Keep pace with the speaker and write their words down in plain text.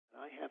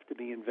to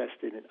be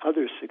invested in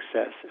others'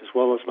 success as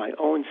well as my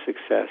own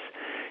success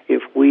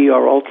if we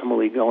are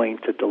ultimately going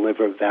to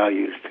deliver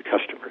values to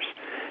customers.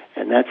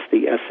 And that's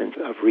the essence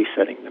of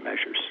resetting the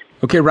measures.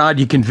 Okay, Rod,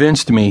 you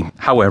convinced me.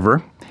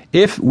 However,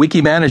 if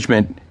Wiki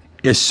management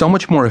is so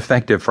much more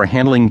effective for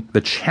handling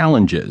the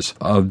challenges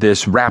of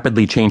this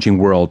rapidly changing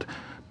world,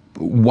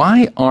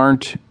 why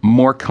aren't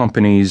more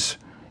companies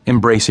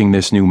embracing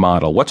this new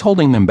model? What's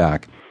holding them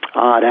back?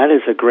 That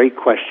is a great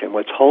question.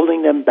 What's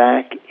holding them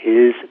back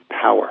is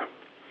power.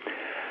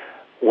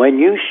 When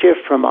you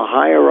shift from a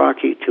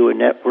hierarchy to a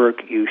network,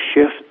 you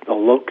shift the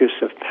locus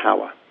of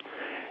power.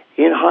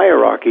 In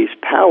hierarchies,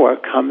 power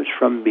comes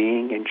from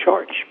being in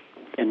charge.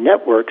 In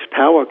networks,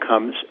 power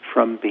comes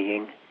from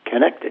being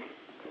connected.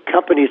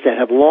 Companies that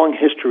have long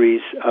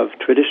histories of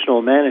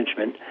traditional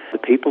management, the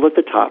people at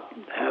the top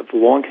have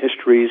long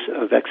histories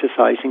of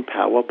exercising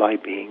power by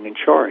being in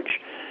charge.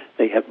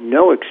 They have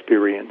no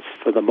experience,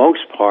 for the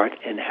most part,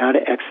 in how to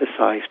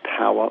exercise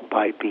power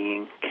by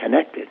being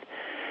connected.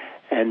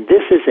 And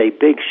this is a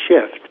big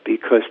shift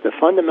because the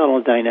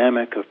fundamental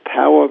dynamic of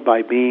power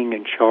by being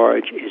in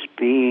charge is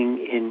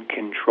being in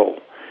control.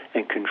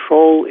 And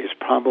control is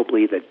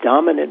probably the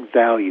dominant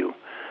value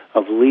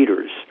of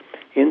leaders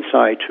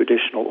inside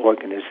traditional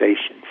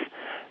organizations.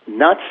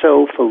 Not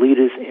so for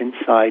leaders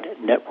inside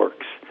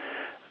networks.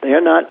 They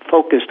are not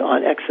focused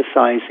on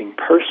exercising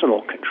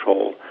personal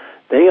control.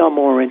 They are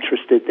more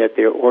interested that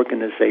their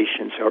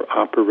organizations are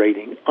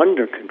operating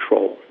under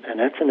control, and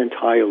that's an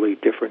entirely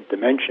different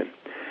dimension.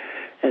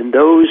 And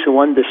those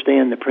who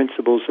understand the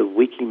principles of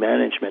Wiki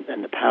management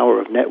and the power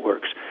of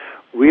networks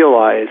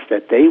realize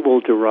that they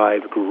will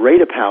derive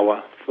greater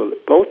power for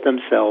both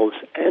themselves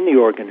and the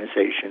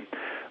organization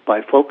by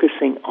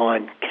focusing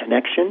on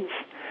connections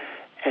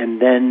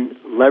and then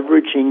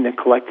leveraging the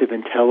collective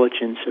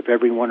intelligence of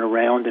everyone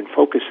around and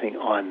focusing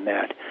on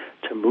that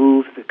to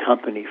move the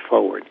company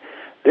forward.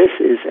 This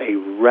is a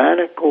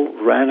radical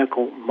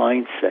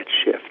mindset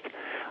shift.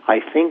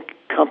 I think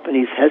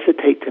companies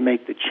hesitate to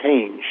make the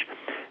change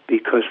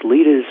because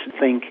leaders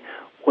think,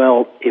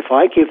 well, if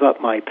I give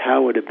up my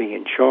power to be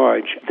in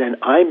charge, then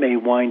I may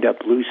wind up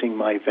losing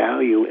my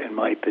value and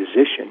my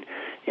position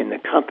in the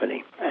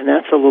company. And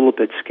that's a little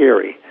bit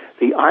scary.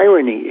 The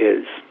irony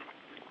is,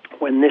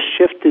 when this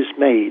shift is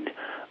made,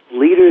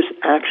 leaders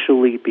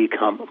actually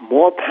become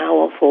more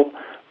powerful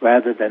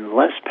rather than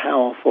less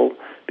powerful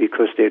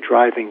because they're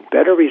driving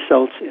better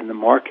results in the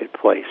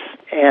marketplace.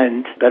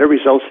 And better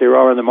results there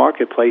are in the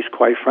marketplace,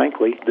 quite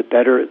frankly, the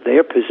better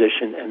their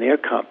position and their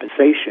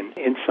compensation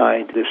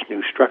inside this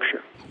new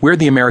structure. We're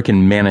the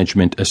American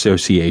Management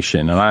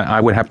Association, and I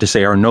would have to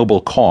say our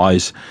noble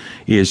cause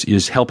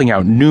is helping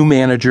out new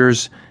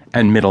managers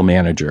and middle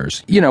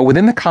managers. You know,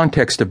 within the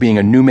context of being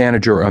a new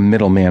manager or a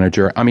middle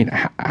manager, I mean,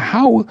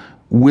 how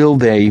will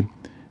they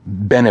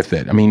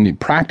benefit,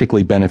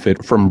 practically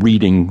benefit from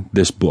reading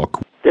this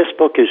book? This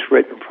book is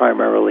written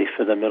primarily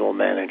for the middle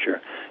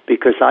manager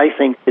because I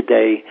think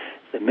today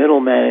the middle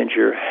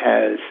manager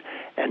has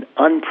an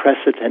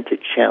unprecedented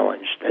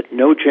challenge that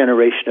no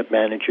generation of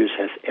managers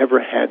has ever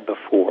had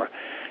before,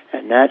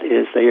 and that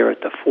is they are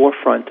at the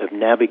forefront of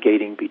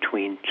navigating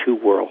between two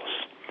worlds.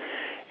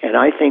 And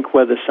I think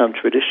whether some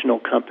traditional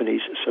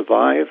companies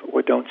survive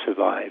or don't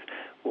survive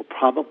will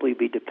probably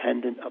be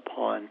dependent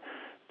upon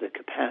the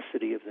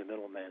capacity of the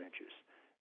middle managers.